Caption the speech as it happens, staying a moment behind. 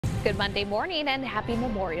Good Monday morning and happy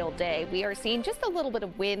Memorial Day. We are seeing just a little bit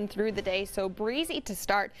of wind through the day, so breezy to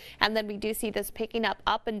start. And then we do see this picking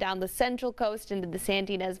up and down the central coast into the San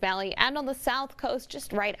Ynez Valley and on the south coast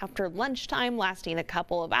just right after lunchtime, lasting a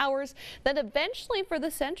couple of hours. Then eventually for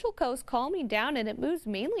the central coast calming down, and it moves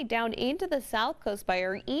mainly down into the south coast by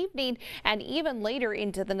our evening, and even later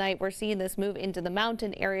into the night we're seeing this move into the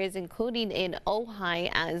mountain areas, including in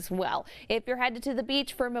Ojai as well. If you're headed to the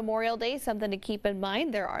beach for Memorial Day, something to keep in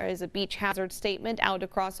mind, there is a beach hazard statement out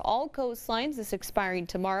across all coastlines. This expiring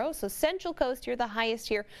tomorrow. So central coast, you're the highest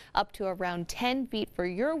here, up to around 10 feet for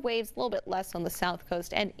your waves, a little bit less on the south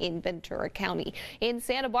coast and in Ventura County. In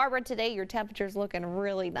Santa Barbara today, your temperatures looking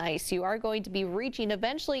really nice. You are going to be reaching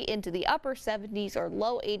eventually into the upper 70s or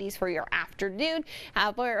low 80s for your afternoon.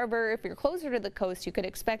 However, if you're closer to the coast, you could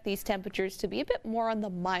expect these temperatures to be a bit more on the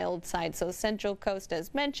mild side. So central coast,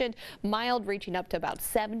 as mentioned, mild, reaching up to about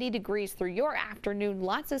 70 degrees through your afternoon.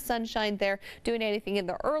 Lots of sunshine there. Doing anything in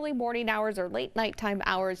the early morning hours or late nighttime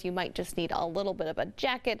hours, you might just need a little bit of a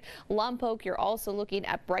jacket. Lompoc, you're also looking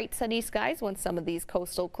at bright sunny skies once some of these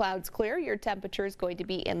coastal clouds clear. Your temperature is going to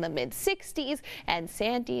be in the mid 60s, and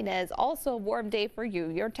San Ynez, also a warm day for you.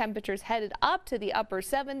 Your temperatures headed up to the upper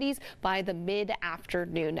 70s by the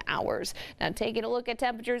mid-afternoon hours. Now taking a look at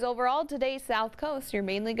temperatures overall today, south coast, you're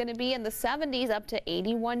mainly going to be in the 70s up to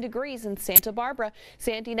 81 degrees in Santa Barbara.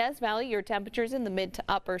 San Ynez Valley, your temperatures in the mid to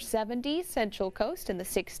upper 70s, central coast in the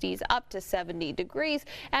 60s up to 70 degrees,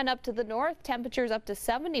 and up to the north, temperatures up to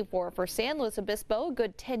 74 for San Luis Obispo, a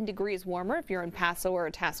good 10 degrees warmer if you're in Paso or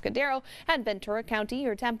Atascadero, and Ventura County,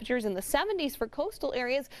 your temperatures in the 70s for coastal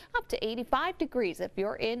areas, up to 85 degrees if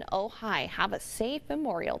you're in Ojai. Have a safe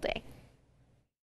Memorial Day.